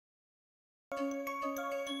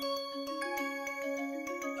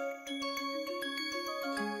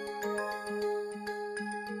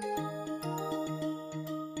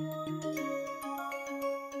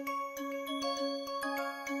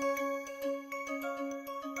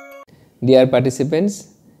Dear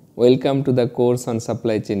participants, welcome to the course on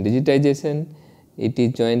supply chain digitization. It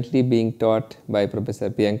is jointly being taught by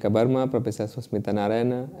Professor Priyanka Verma, Professor Susmita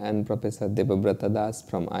Narayana and Professor Debabrata Das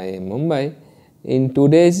from IIM Mumbai. In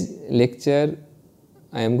today's lecture,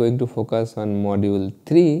 I am going to focus on module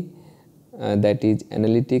 3, that is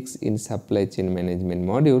analytics in supply chain management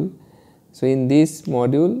module. So, in this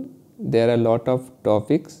module there are a lot of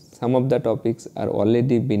topics, some of the topics are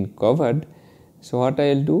already been covered. So, what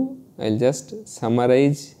I will do, I will just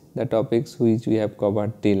summarize the topics which we have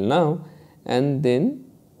covered till now and then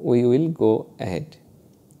we will go ahead.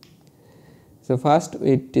 So, first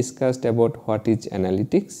we discussed about what is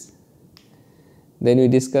analytics, then we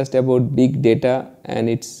discussed about big data and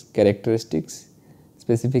its characteristics,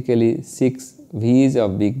 specifically 6 V's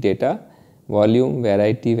of big data: volume,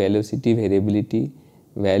 variety, velocity, variability,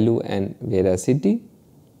 value and veracity.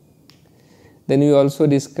 Then we also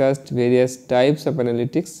discussed various types of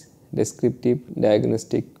analytics: descriptive,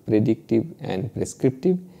 diagnostic, predictive and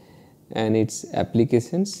prescriptive, and its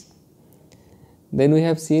applications. Then we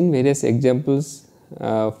have seen various examples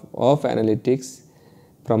of analytics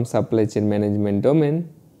from supply chain management domain.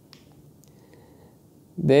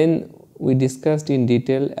 Then we discussed in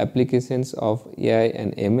detail applications of AI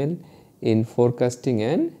and ML in forecasting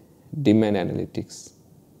and demand analytics.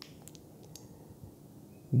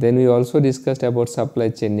 Then we also discussed about supply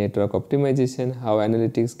chain network optimization, how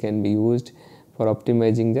analytics can be used for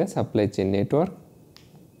optimizing the supply chain network.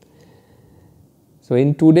 So,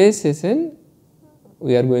 in today's session,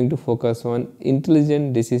 we are going to focus on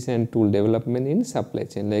intelligent decision tool development in supply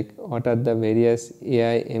chain, like what are the various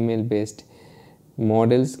AI ML based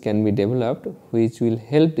models can be developed which will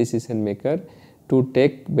help decision maker to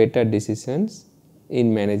take better decisions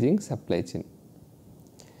in managing supply chain.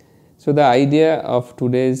 So, the idea of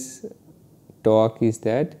today's talk is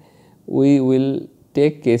that we will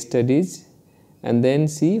take case studies and then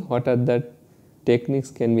see what are the techniques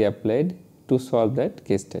can be applied to solve that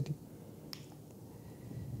case study.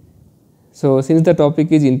 So, since the topic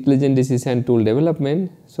is intelligent decision tool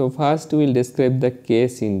development, so first we will describe the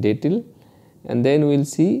case in detail and then we will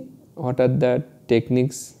see what are the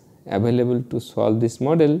techniques available to solve this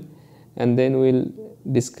model, and then we will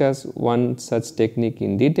discuss one such technique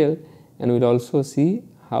in detail and we will also see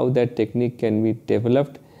how that technique can be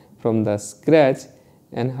developed from the scratch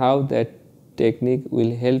and how that technique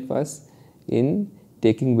will help us in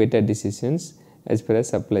taking better decisions as far as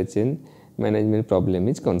supply chain management problem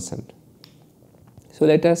is concerned. So,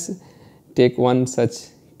 let us take one such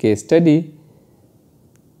case study.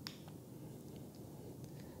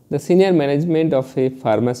 The senior management of a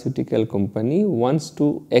pharmaceutical company wants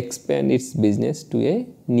to expand its business to a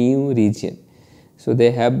new region. So,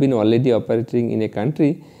 they have been already operating in a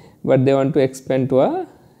country, but they want to expand to a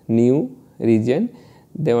new region.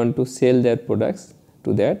 They want to sell their products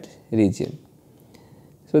to that region.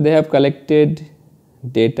 So, they have collected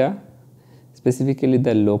data, specifically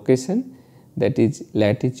the location, that is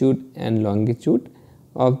latitude and longitude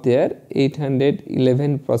of their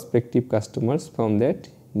 811 prospective customers from that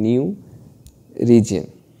new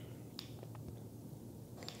region,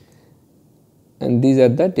 and these are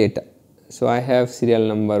the data. So, I have serial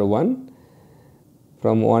number 1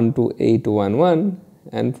 from 1 to 811,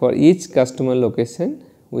 and for each customer location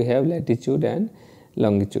we have latitude and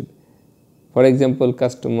longitude. For example,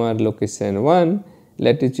 customer location 1,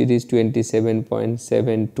 latitude is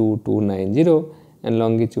 27.72290 and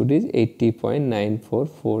longitude is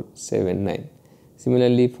 80.94479.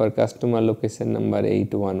 Similarly, for customer location number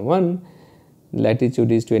 811,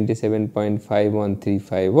 latitude is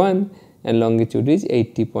 27.51351 and longitude is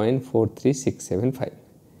 80.43675.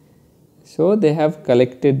 So, they have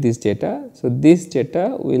collected this data. So, this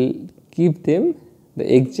data will give them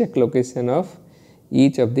the exact location of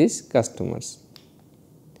each of these customers.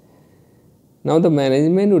 Now, the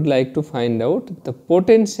management would like to find out the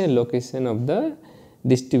potential location of the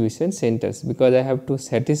distribution centers, because I have to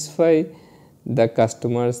satisfy the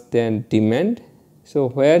customers their demand. So,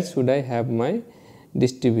 where should I have my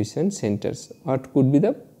distribution centers? What could be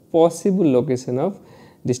the possible location of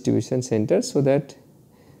distribution centers, so that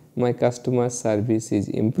my customer service is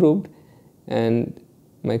improved and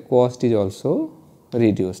my cost is also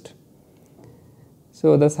reduced.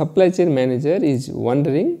 So, the supply chain manager is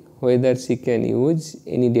wondering whether she can use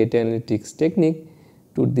any data analytics technique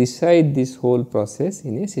to decide this whole process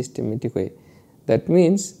in a systematic way. That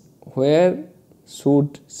means, where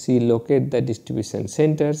should she locate the distribution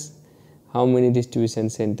centers, how many distribution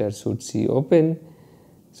centers should she open,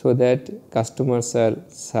 so that customers are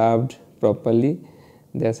served properly,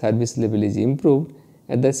 their service level is improved.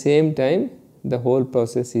 At the same time, the whole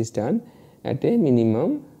process is done at a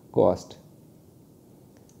minimum cost.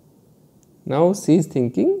 Now she is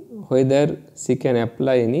thinking whether she can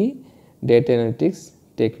apply any data analytics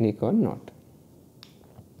technique or not.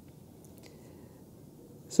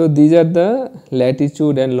 So these are the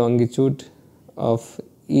latitude and longitude of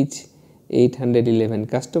each 811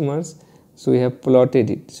 customers. So we have plotted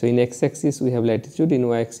it. So in x axis we have latitude, in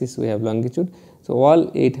y axis we have longitude. So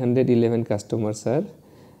all 811 customers are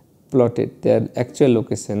plotted, their actual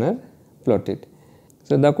location are plotted.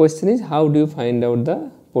 So the question is, how do you find out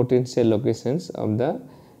the potential locations of the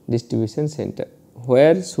distribution center?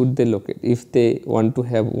 Where should they locate? If they want to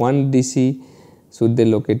have one DC, should they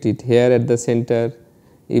locate it here at the center?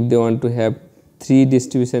 If they want to have 3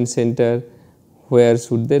 distribution center, where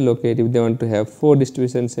should they locate? If they want to have 4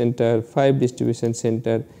 distribution center, 5 distribution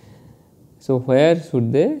center, so where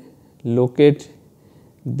should they locate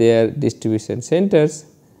their distribution centers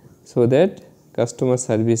so that customer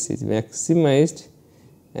service is maximized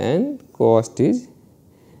and cost is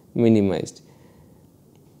minimized.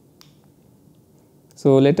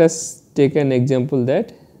 So let us take an example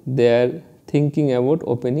that they are thinking about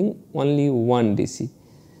opening only one DC.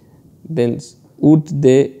 Then would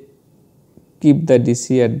they keep the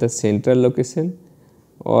DC at the central location,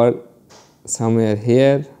 or somewhere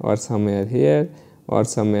here, or somewhere here, or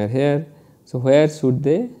somewhere here? So where should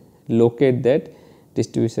they locate that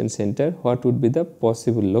distribution center? What would be the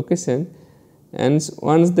possible location? And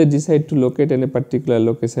once they decide to locate in a particular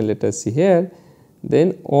location, let us see here,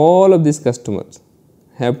 then all of these customers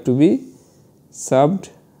have to be served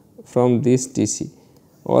from this DC.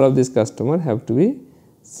 All of these customers have to be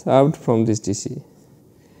served from this DC.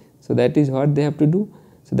 So that is what they have to do.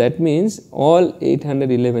 So that means all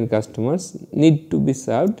 811 customers need to be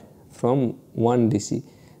served from one DC.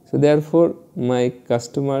 So therefore my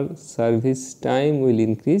customer service time will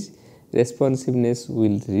increase, responsiveness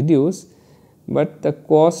will reduce, but the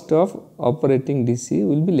cost of operating DC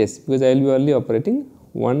will be less, because I will be only operating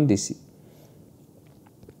one DC,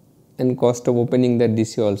 and cost of opening that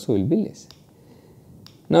DC also will be less.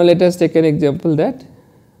 Now let us take an example that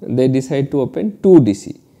they decide to open 2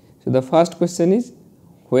 DC. So the first question is,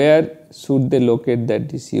 where should they locate that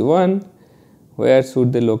DC 1, where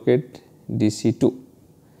should they locate DC 2?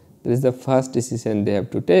 This is the first decision they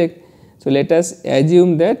have to take. So let us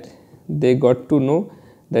assume that they got to know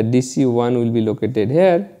that DC 1 will be located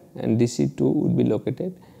here and DC 2 will be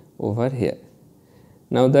located over here.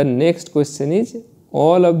 Now the next question is,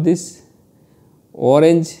 all of these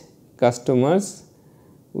orange customers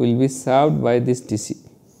will be served by this DC,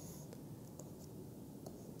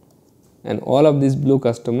 and all of these blue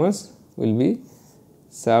customers will be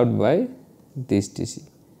served by this DC.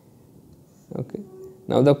 Okay.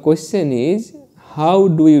 Now the question is, how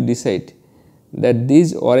do you decide that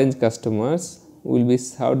these orange customers will be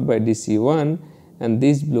served by DC 1 and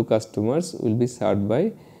these blue customers will be served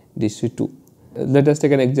by DC 2? Let us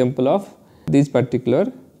take an example of these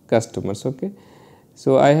particular customers. Okay.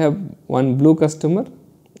 So I have one blue customer,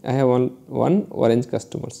 I have one orange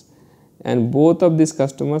customers, and both of these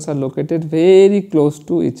customers are located very close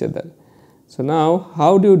to each other. So now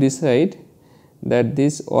how do you decide that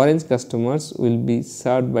these orange customers will be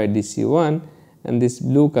served by DC 1 and these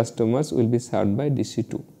blue customers will be served by DC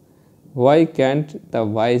 2? Why can't the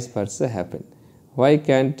vice versa happen? Why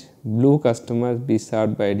can't blue customers be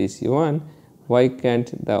served by DC 1? Why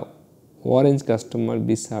can't the orange customer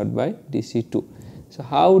be served by DC 2? So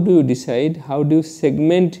how do you decide, how do you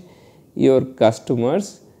segment your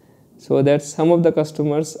customers so that some of the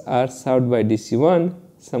customers are served by DC 1,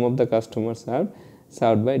 some of the customers are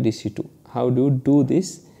served by DC 2? How do you do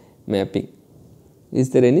this mapping?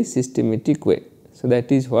 Is there any systematic way? So that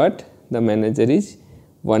is what the manager is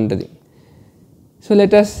wondering. So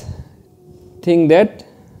let us think that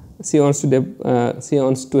she wants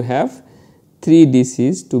to have 3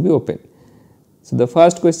 DCs to be open. So the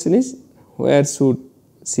first question is, where should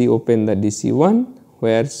she open the DC 1,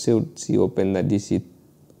 where should she open the DC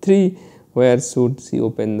 3, where should she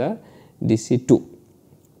open the DC 2?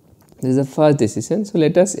 This is the first decision. So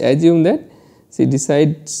let us assume that she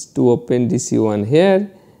decides to open DC 1 here,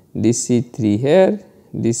 DC 3 here,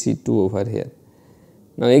 DC 2 over here.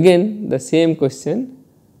 Now again the same question,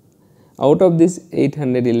 out of these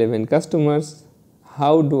 811 customers,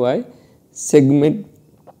 how do I segment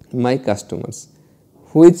my customers?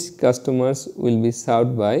 Which customers will be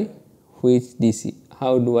served by which DC?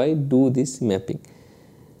 How do I do this mapping?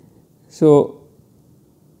 So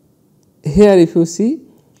here if you see,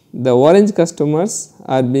 the orange customers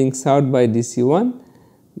are being served by DC1,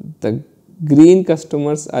 the green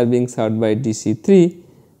customers are being served by DC3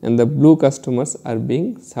 and the blue customers are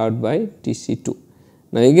being served by DC2.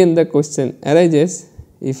 Now, again the question arises,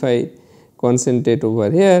 if I concentrate over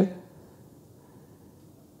here.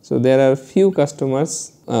 So, there are few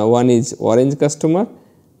customers, one is orange customer,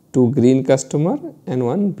 2 green customer and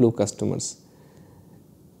 1 blue customers.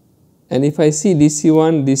 And if I see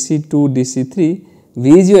DC1, DC2, DC3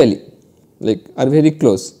 visually like are very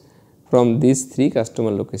close from these 3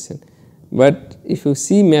 customer location. But if you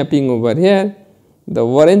see mapping over here, the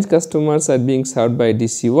orange customers are being served by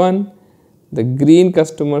DC1, the green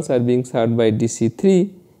customers are being served by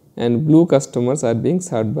DC3 and blue customers are being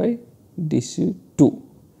served by DC2.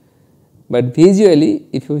 But visually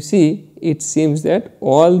if you see, it seems that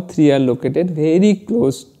all 3 are located very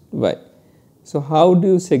close by. So, how do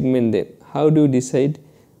you segment them? How do you decide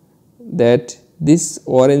that these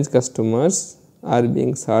orange customers are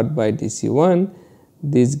being served by DC1,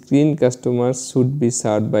 these green customers should be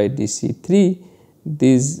served by DC3,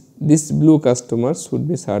 this blue customers should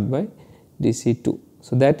be served by DC2.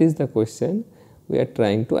 So, that is the question we are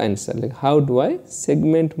trying to answer, like how do I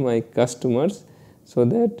segment my customers so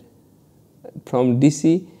that from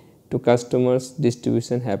DC to customers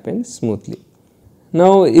distribution happens smoothly.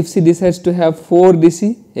 Now, if she decides to have 4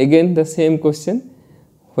 DC, again the same question,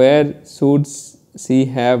 where should she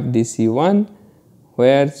have DC1,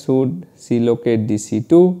 where should she locate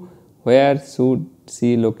DC2, where should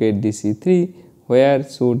she locate DC3, where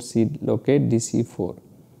should she locate DC4.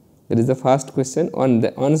 That is the first question.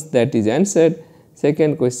 Once that is answered,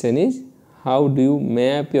 second question is how do you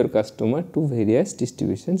map your customer to various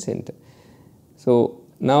distribution center. So,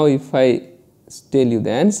 now if I tell you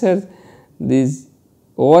the answer, these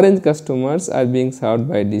orange customers are being served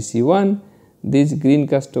by DC1, these green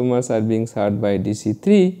customers are being served by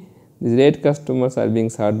DC3, these red customers are being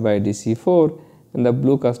served by DC4 and the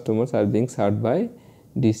blue customers are being served by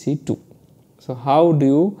DC2. So, how do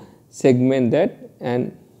you segment that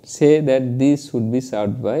and say that these should be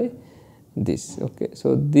served by this? Okay.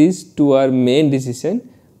 So, these 2 are main decision,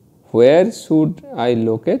 where should I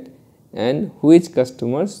locate and which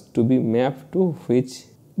customers to be mapped to which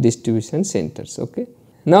distribution centers. Okay.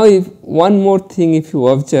 Now, if one more thing, if you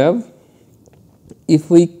observe, if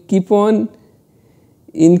we keep on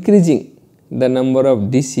increasing the number of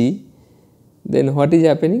DC, then what is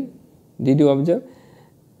happening? Did you observe?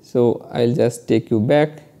 So, I will just take you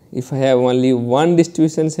back. If I have only one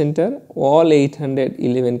distribution center, all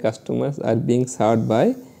 811 customers are being served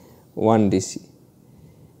by one DC.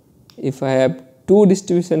 If I have 2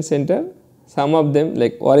 distribution center, some of them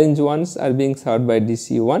like orange ones are being served by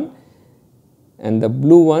DC1 and the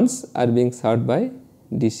blue ones are being served by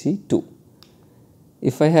DC2.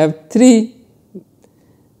 If I have 3,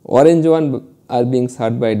 orange ones are being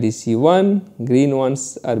served by DC1, green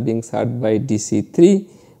ones are being served by DC3,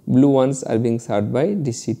 blue ones are being served by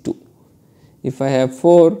DC2. If I have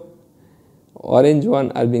 4, orange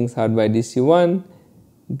ones are being served by DC1,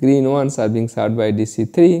 green ones are being served by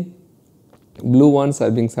DC3, blue ones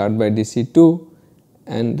are being served by DC2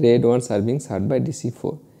 and red ones are being served by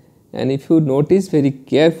DC4. And if you notice very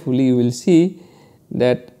carefully, you will see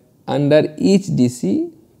that under each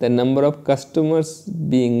DC the number of customers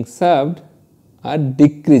being served are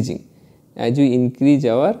decreasing as we increase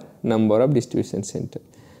our number of distribution center.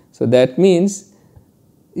 So, that means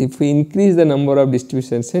if we increase the number of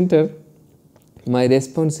distribution center, my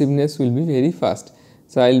responsiveness will be very fast.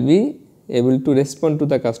 So, I will be able to respond to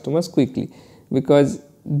the customers quickly, because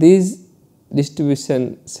this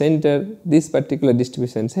distribution center, this particular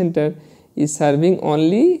distribution center is serving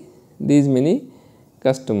only these many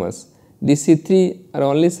customers. DC3 are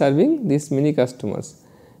only serving this many customers,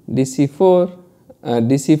 DC4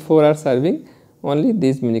 are serving only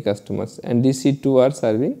these many customers and DC2 are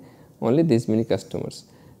serving only these many customers.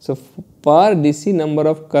 So, per DC number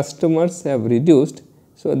of customers have reduced.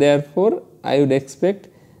 So, therefore, I would expect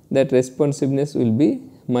that responsiveness will be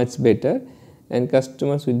much better and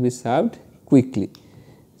customers will be served quickly.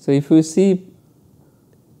 So, if you see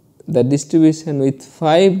the distribution with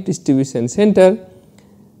 5 distribution center,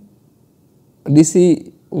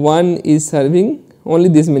 DC1 is serving only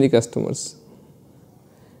this many customers,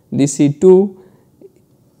 DC2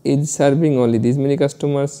 is serving only these many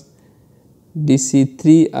customers,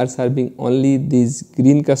 DC3 are serving only these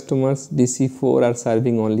green customers, DC4 are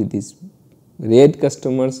serving only these red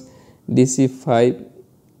customers, DC5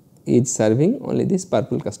 is serving only these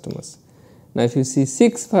purple customers. Now, if you see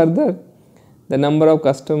 6 further, the number of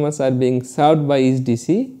customers are being served by each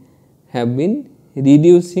DC have been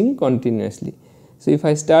reducing continuously. So, if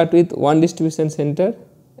I start with one distribution center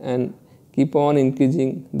and keep on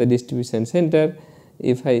increasing the distribution center,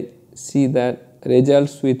 if I see the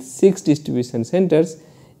results with 6 distribution centers,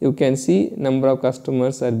 you can see number of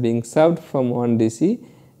customers are being served from 1 DC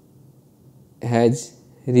has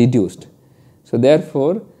reduced. So,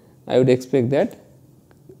 therefore, I would expect that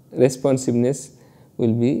responsiveness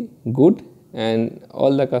will be good and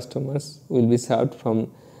all the customers will be served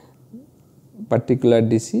from particular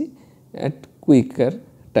DC at quicker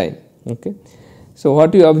time. Okay. So,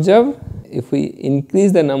 what you observe, if we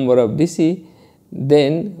increase the number of DC,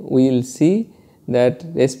 then we will see that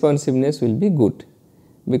responsiveness will be good,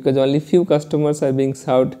 because only few customers are being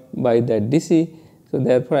served by that DC. So,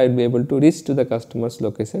 therefore, I will be able to reach to the customer's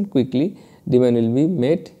location quickly, demand will be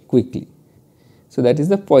met quickly. So, that is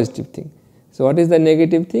the positive thing. So, what is the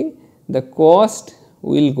negative thing? The cost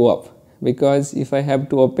will go up, because if I have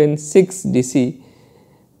to open 6 DC,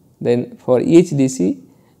 then for each DC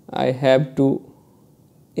I have to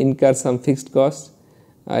incur some fixed cost,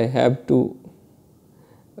 I have to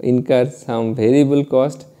incur some variable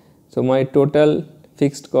cost. So, my total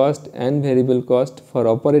fixed cost and variable cost for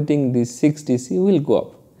operating these 6 DC will go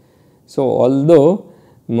up. So, although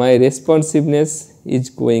my responsiveness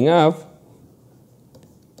is going up,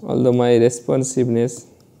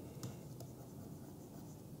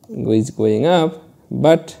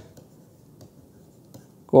 but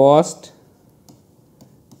cost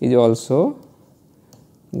is also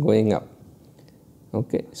going up.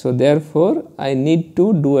 Okay. So, therefore, I need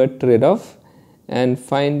to do a trade off and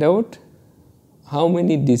find out how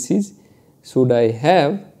many DCs should I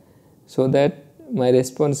have, so that my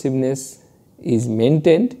responsiveness is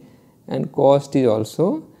maintained and cost is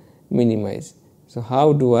also minimized. So,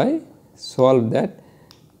 how do I solve that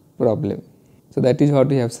problem? So, that is what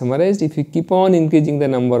we have summarized. If you keep on increasing the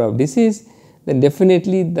number of DCs, then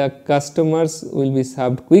definitely the customers will be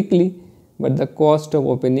served quickly, but the cost of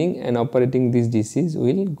opening and operating these DCs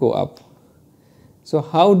will go up. So,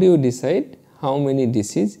 how do you decide how many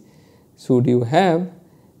DCs should you have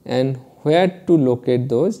and where to locate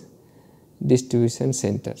those distribution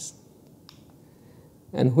centers,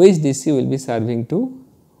 and which DC will be serving to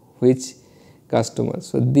which customers?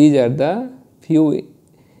 So, these are the few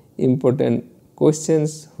important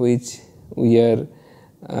questions which we are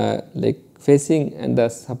facing, and the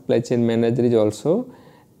supply chain manager is also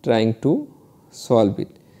trying to solve it.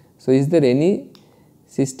 So, is there any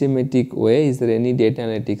systematic way, is there any data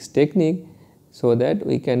analytics technique, so that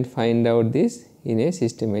we can find out this in a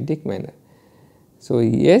systematic manner? So,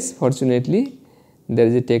 yes, fortunately there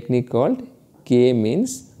is a technique called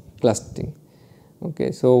K-means clustering.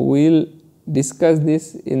 Okay. So, we will discuss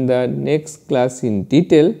this in the next class in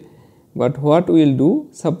detail, but what we will do,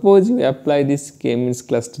 suppose you apply this K-means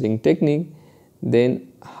clustering technique,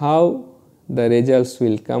 then how the results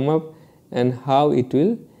will come up and how it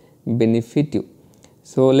will benefit you.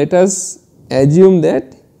 So, let us assume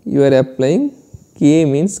that you are applying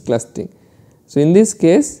K-means clustering. So, in this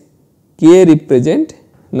case K represent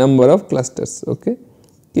number of clusters. Okay.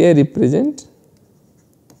 K represent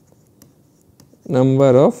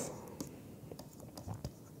number of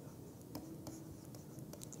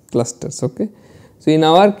clusters. Okay. So, in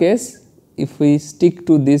our case, if we stick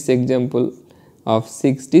to this example of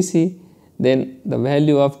 6 DC, then the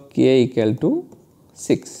value of K equal to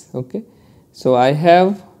 6. Okay. So, I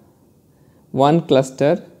have one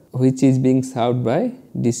cluster which is being served by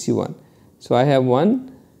DC 1. So, I have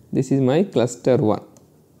one, this is my cluster 1.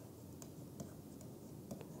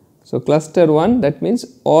 So, cluster 1, that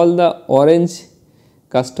means all the orange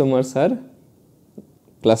customers are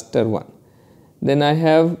cluster 1. Then I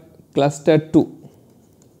have cluster 2.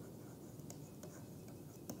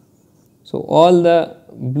 So, all the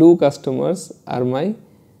blue customers are my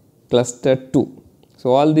cluster 2.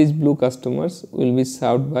 So, all these blue customers will be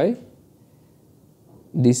served by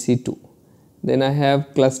DC 2. Then I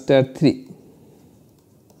have cluster 3.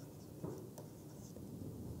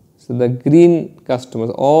 So, the green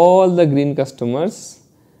customers, all the green customers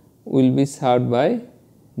will be served by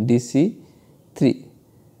DC 3.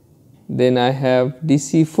 Then I have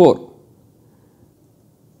DC 4,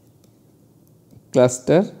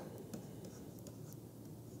 cluster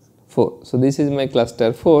 4. So, this is my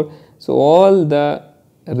cluster 4. So, all the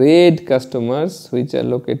red customers which are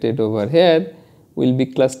located over here will be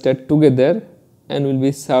clustered together and will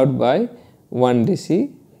be served by one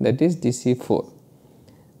DC, that is DC 4.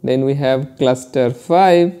 Then we have cluster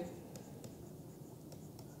 5.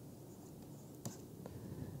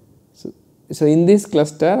 So, in this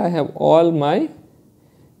cluster I have all my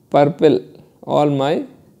purple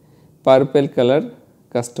color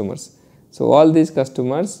customers. So, all these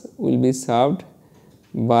customers will be served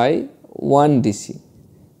by one DC,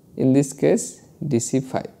 in this case DC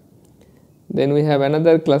 5. Then we have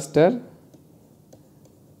another cluster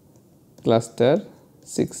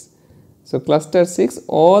 6. So, cluster 6,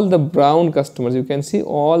 all the brown customers, you can see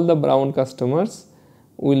all the brown customers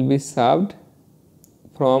will be served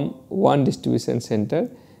from one distribution center,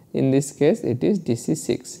 in this case it is DC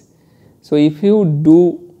 6. So, if you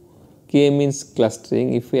do k-means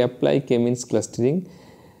clustering, if we apply k-means clustering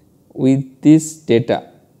with this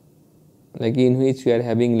data, like in which we are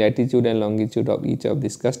having latitude and longitude of each of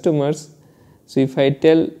these customers. So, if I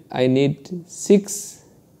tell I need 6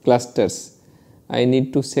 clusters, I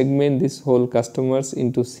need to segment this whole customers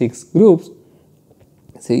into 6 groups.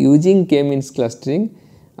 So, using k-means clustering,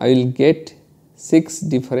 I will get 6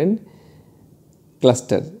 different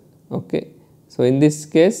clusters. Okay. So, in this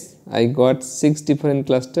case I got 6 different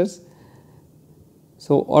clusters.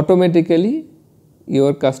 So, automatically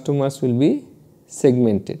your customers will be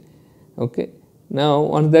segmented. Okay. Now,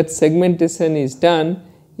 once that segmentation is done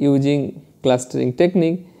using clustering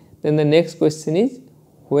technique, then the next question is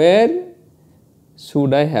where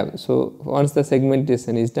should I have. So, once the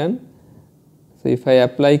segmentation is done, so if I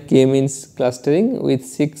apply k-means clustering with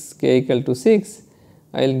 6 k equal to 6,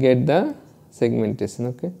 I will get the segmentation.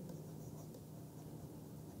 Okay.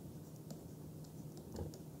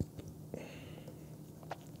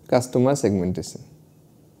 Customer segmentation.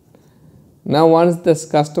 Now, once the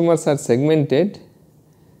customers are segmented,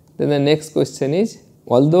 then the next question is,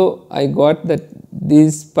 although I got that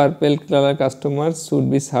these purple color customers should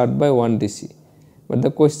be served by one DC, but the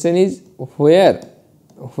question is where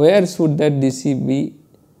should that DC be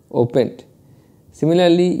opened.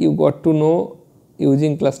 Similarly, you got to know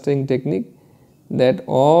using clustering technique that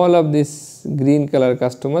all of these green color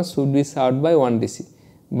customers should be served by one DC,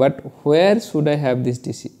 but where should I have this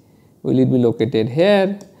DC? Will it be located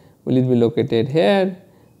here? Will it be located here?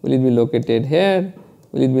 Will it be located here?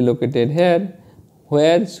 Will it be located here?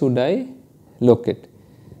 Where should I locate?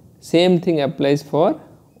 Same thing applies for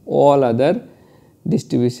all other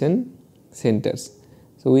distribution centers.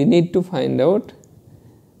 So, we need to find out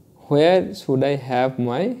where should I have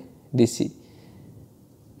my DC.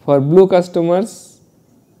 For blue customers,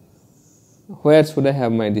 where should I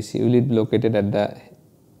have my DC? Will it be located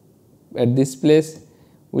at this place?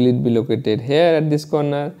 Will it be located here at this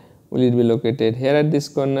corner? Will it be located here at this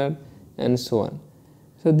corner, and so on.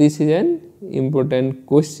 So, this is an important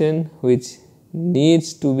question which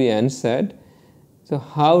needs to be answered. So,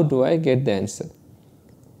 how do I get the answer?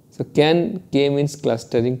 So, can k-means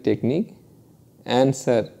clustering technique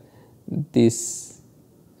answer this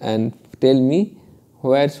and tell me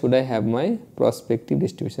where should I have my prospective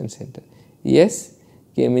distribution center? Yes,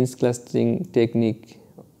 k-means clustering technique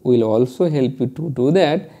will also help you to do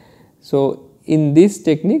that. So, in this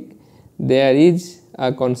technique there is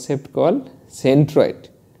a concept called centroid.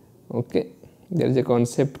 Okay. There is a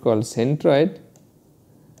concept called centroid.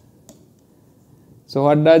 So,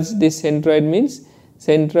 what does this centroid means?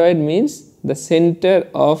 Centroid means the center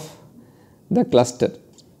of the cluster.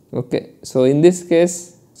 Okay. So, in this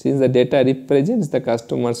case, since the data represents the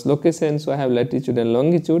customer's location, so I have latitude and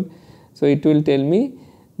longitude. So, it will tell me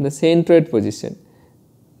the centroid position.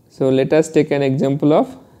 So, let us take an example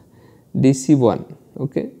of DC 1.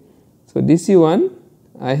 Okay. So, DC 1,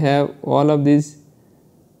 I have all of these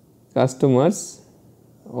customers,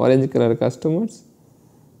 orange color customers.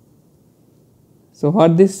 So,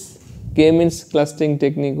 what this k-means clustering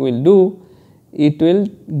technique will do, it will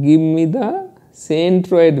give me the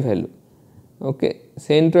centroid value. Okay.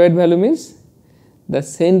 Centroid value means the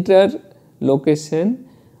center location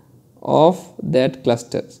of that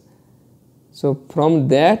cluster. So, from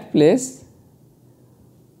that place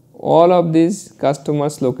all of these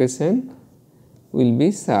customers location will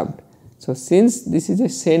be served. So, since this is a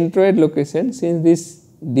centroid location, since this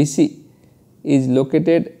DC is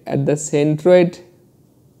located at the centroid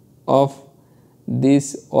of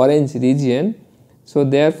this orange region, so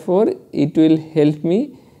therefore, it will help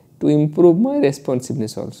me to improve my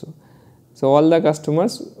responsiveness also. So, all the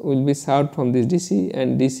customers will be served from this DC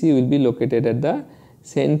and DC will be located at the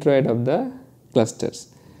centroid of the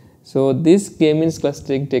clusters. So, this k-means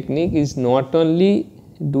clustering technique is not only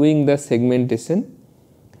doing the segmentation,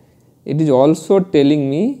 it is also telling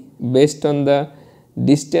me based on the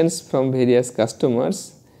distance from various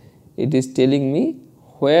customers, it is telling me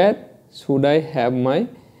where should I have my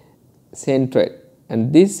centroid,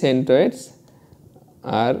 and these centroids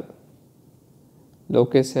are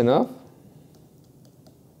location of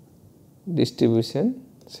distribution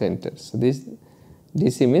centers. So, this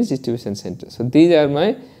DC means distribution center. So, these are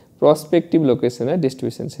my prospective location at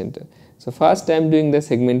distribution center. So, first I am doing the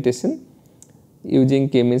segmentation. using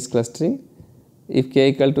k-means clustering. If k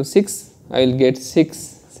equal to 6, I will get 6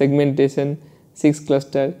 segmentation, 6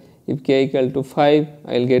 cluster. If k equal to 5,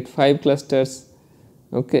 I will get 5 clusters.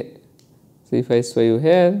 Okay. So, if I show you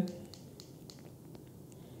here,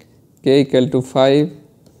 k equal to 5,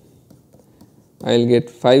 I will get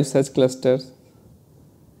 5 such clusters.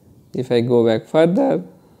 If I go back further,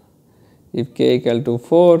 if k equal to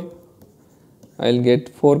 4, I will get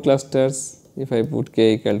 4 clusters. If I put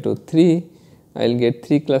k equal to 3, I will get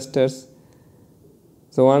 3 clusters.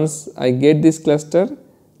 So, once I get this cluster,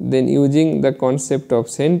 then using the concept of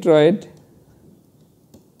centroid,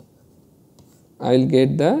 I will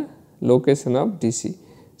get the location of DC.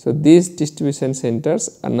 So, these distribution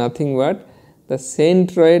centers are nothing but the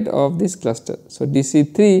centroid of this cluster. So,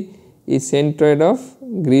 DC3 is centroid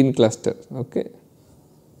of green cluster. Okay.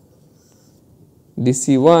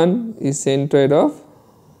 DC1 is centroid of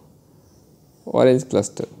orange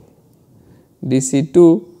cluster.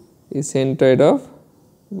 DC2 is centroid of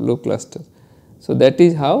blue cluster. So, that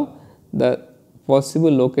is how the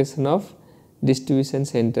possible location of distribution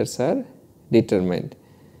centers are determined.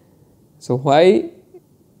 So, why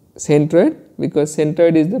centroid? Because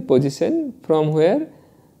centroid is the position from where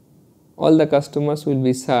all the customers will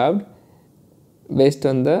be served based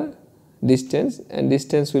on the distance, and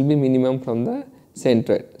distance will be minimum from the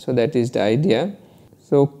centroid. So, that is the idea.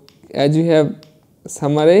 So, as we have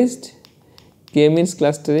summarized, k-means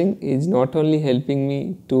clustering is not only helping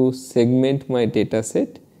me to segment my data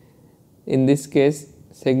set, in this case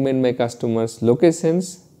segment my customers'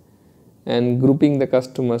 locations and grouping the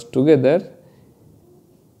customers together,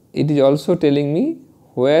 it is also telling me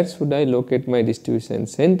where should I locate my distribution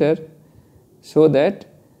center so that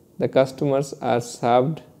the customers are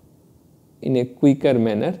served in a quicker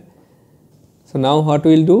manner. So, now what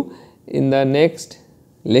we will do in the next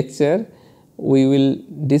lecture, we will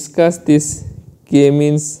discuss this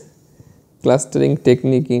k-means clustering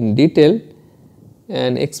technique in detail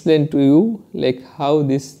and explain to you like how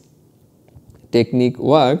this technique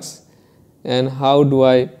works and how do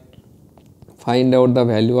I find out the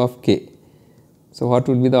value of k. So, what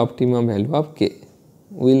would be the optimum value of k?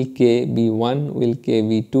 Will k be 1, will k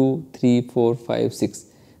be 2, 3, 4, 5, 6?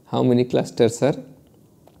 How many clusters are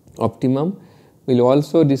optimum? We will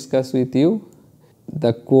also discuss with you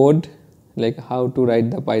the code, like how to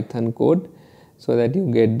write the Python code, so that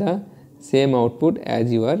you get the same output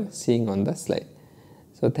as you are seeing on the slide.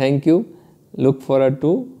 So, thank you. Look forward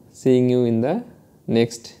to seeing you in the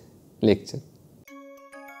next lecture.